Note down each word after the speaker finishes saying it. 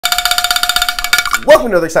Welcome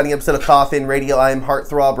to another exciting episode of Coffin Radio. I am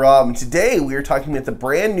Heartthrob Rob, and today we are talking about the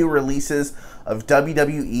brand new releases of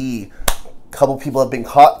WWE. A couple people have been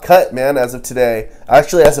cut, man, as of today.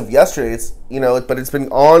 Actually, as of yesterday, but it's been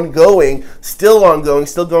ongoing, still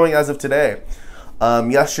going as of today.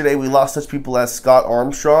 Yesterday we lost such people as Scott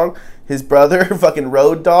Armstrong, his brother, fucking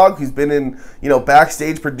Road Dogg, who's been in,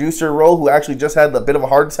 backstage producer role, who actually just had a bit of a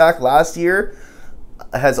heart attack last year,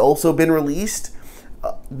 has also been released.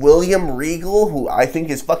 William Regal, who I think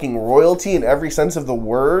is fucking royalty in every sense of the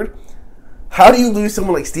word. How do you lose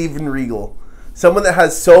someone like Steven Regal? Someone that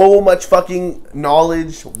has so much fucking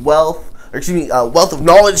knowledge, wealth of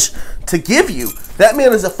knowledge to give you. That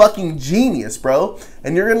man is a fucking genius, bro.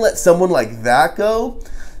 And you're going to let someone like that go?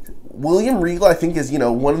 William Regal, I think, is,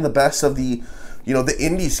 one of the best of the, the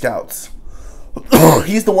indie scouts.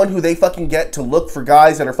 He's the one who they fucking get to look for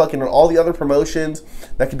guys that are fucking on all the other promotions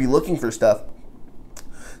that could be looking for stuff.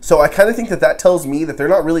 So I kind of think that tells me that they're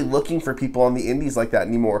not really looking for people on the indies like that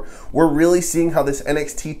anymore. We're really seeing how this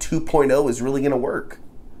NXT 2.0 is really going to work.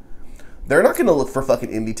 They're not going to look for fucking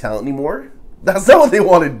indie talent anymore. That's not what they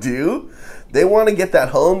want to do. They want to get that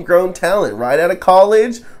homegrown talent right out of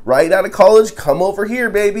college. Come over here,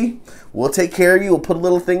 baby. We'll take care of you. We'll put a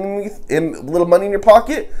little little money in your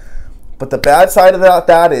pocket. But the bad side of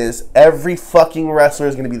that is every fucking wrestler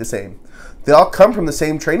is going to be the same. They all come from the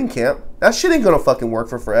same training camp. That shit ain't gonna fucking work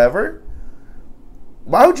for forever.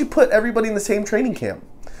 Why would you put everybody in the same training camp?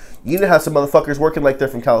 You need to have some motherfuckers working like they're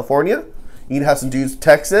from California. You need to have some dudes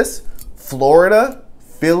Texas, Florida,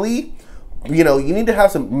 Philly. You need to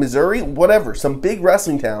have some Missouri, whatever, some big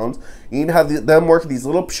wrestling towns. You need to have them work at these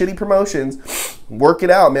little shitty promotions. Work it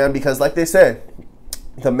out, man, because like they say,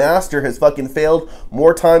 the master has fucking failed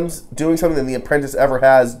more times doing something than the apprentice ever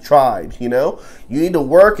has tried, You need to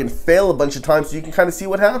work and fail a bunch of times so you can kind of see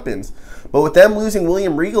what happens. But with them losing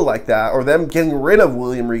William Regal like that, or them getting rid of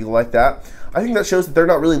William Regal like that, I think that shows that they're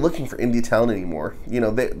not really looking for indie talent anymore.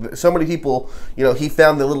 So many people, he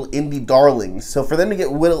found the little indie darlings. So for them to get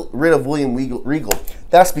rid of William Regal,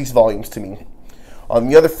 that speaks volumes to me. On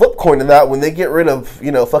the other flip coin to that, when they get rid of,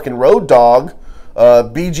 fucking Road Dogg,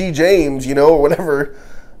 BG James, or whatever,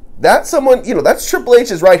 that's someone, that's Triple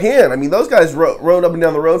H's right hand. I mean, those guys rode up and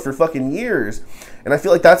down the road for fucking years. And I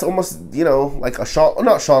feel like that's almost, like a Shawn,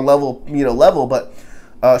 not Shawn level, but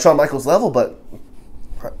Shawn Michaels level, but,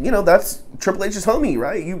 that's Triple H's homie,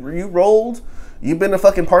 right? You rolled, you've been a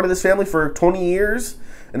fucking part of this family for 20 years,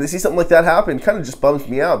 and to see something like that happen kind of just bums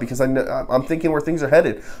me out because I'm thinking where things are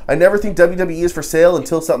headed. I never think WWE is for sale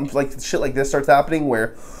until something like shit like this starts happening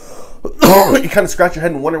where you kind of scratch your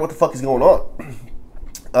head and wonder what the fuck is going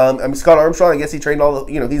on. Scott Armstrong, I guess he trained all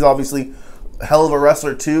the, he's obviously a hell of a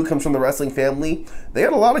wrestler too, comes from the wrestling family. They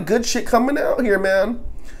had a lot of good shit coming out here, man.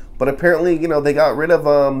 But apparently, they got rid of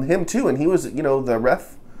him too, and he was, the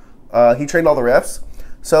ref. He trained all the refs.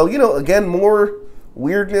 So, again, more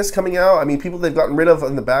weirdness coming out. I mean, people they've gotten rid of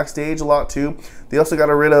in the backstage a lot too. They also got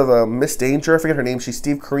rid of Miss Danger. I forget her name. She's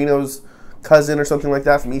Steve Corino's cousin or something like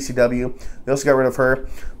that from ECW. They also got rid of her.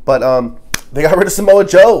 But they got rid of Samoa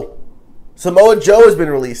Joe. Samoa Joe has been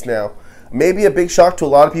released now. Maybe a big shock to a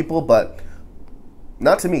lot of people, but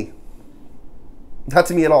not to me. Not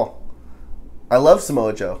to me at all. I love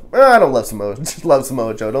Samoa Joe. I don't love Samoa. Just love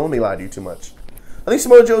Samoa Joe. Don't let me lie to you too much. I think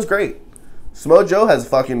Samoa Joe's great. Samoa Joe has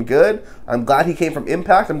fucking good. I'm glad he came from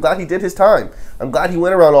Impact. I'm glad he did his time. I'm glad he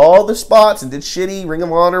went around all the spots and did shitty Ring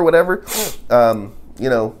of Honor, whatever.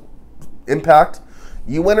 Impact.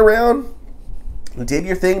 You went around, you did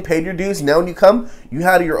your thing, paid your dues. Now when you come, you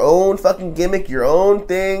had your own fucking gimmick, your own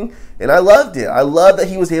thing. And I loved it. I love that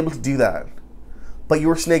he was able to do that. But you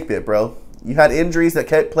were snake bit, bro. You had injuries that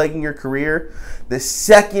kept plaguing your career. The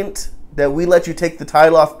second that we let you take the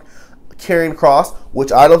title off Karrion Kross,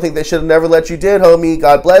 which I don't think they should have never let you did, homie.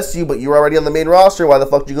 God bless you, but you were already on the main roster. Why the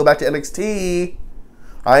fuck did you go back to NXT?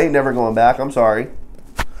 I ain't never going back. I'm sorry.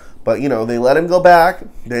 But, they let him go back.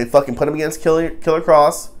 They fucking put him against Karrion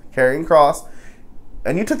Kross.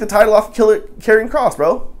 And you took the title off Karrion Kross,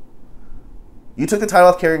 bro. You took the title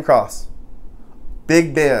off Karrion Kross.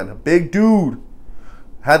 Big man. Big dude.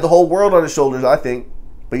 Had the whole world on his shoulders, I think.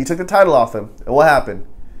 But you took the title off him. And what happened?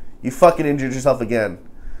 You fucking injured yourself again.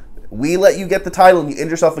 We let you get the title and you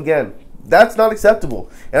injure yourself again. That's not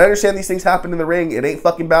acceptable. And I understand these things happen in the ring. It ain't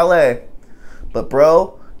fucking ballet. But,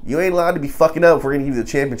 bro, you ain't allowed to be fucking up if we're going to give you the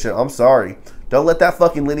championship. I'm sorry. Don't let that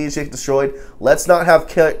fucking lineage get destroyed. Let's not have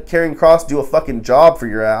Karrion Kross do a fucking job for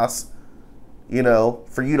your ass.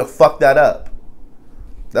 For you to fuck that up.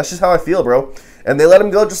 That's just how I feel, bro. And they let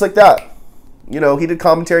him go just like that. He did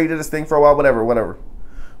commentary, he did his thing for a while, whatever.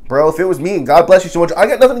 Bro, if it was me, and God bless you so much, I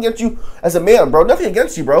got nothing against you as a man, bro. Nothing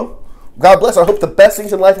against you, bro. God bless. I hope the best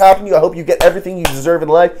things in life happen to you. I hope you get everything you deserve in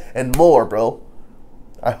life and more, bro.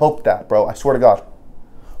 I hope that, bro. I swear to God.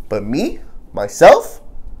 But me, myself,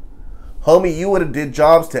 homie, you would have did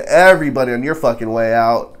jobs to everybody on your fucking way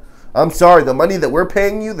out. I'm sorry. The money that we're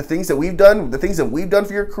paying you, the things that we've done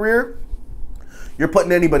for your career, you're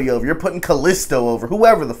putting anybody over. You're putting Callisto over.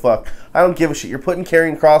 Whoever the fuck. I don't give a shit. You're putting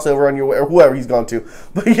Karrion Kross over on your way, or whoever he's gone to.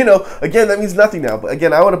 But, you know, again, that means nothing now. But,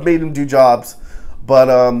 again, I would have made him do jobs. But,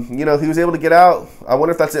 you know, he was able to get out. I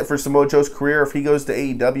wonder if that's it for Samoa Joe's career. If he goes to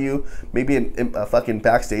AEW, maybe a fucking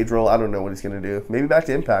backstage role. I don't know what he's going to do. Maybe back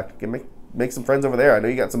to Impact. Make some friends over there. I know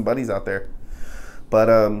you got some buddies out there. But,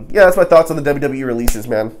 yeah, that's my thoughts on the WWE releases,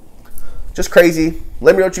 man. Just crazy.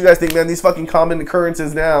 Let me know what you guys think, man. These fucking common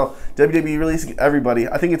occurrences now. WWE releasing everybody.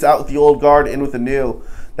 I think it's out with the old guard, in with the new.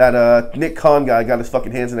 That Nick Khan guy got his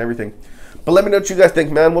fucking hands in everything. But let me know what you guys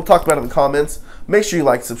think, man. We'll talk about it in the comments. Make sure you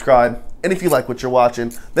like, subscribe. And if you like what you're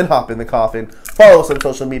watching, then hop in the coffin. Follow us on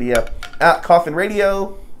social media at Coffin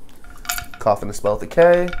Radio. Coffin is spelled with a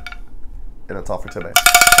K. And that's all for today.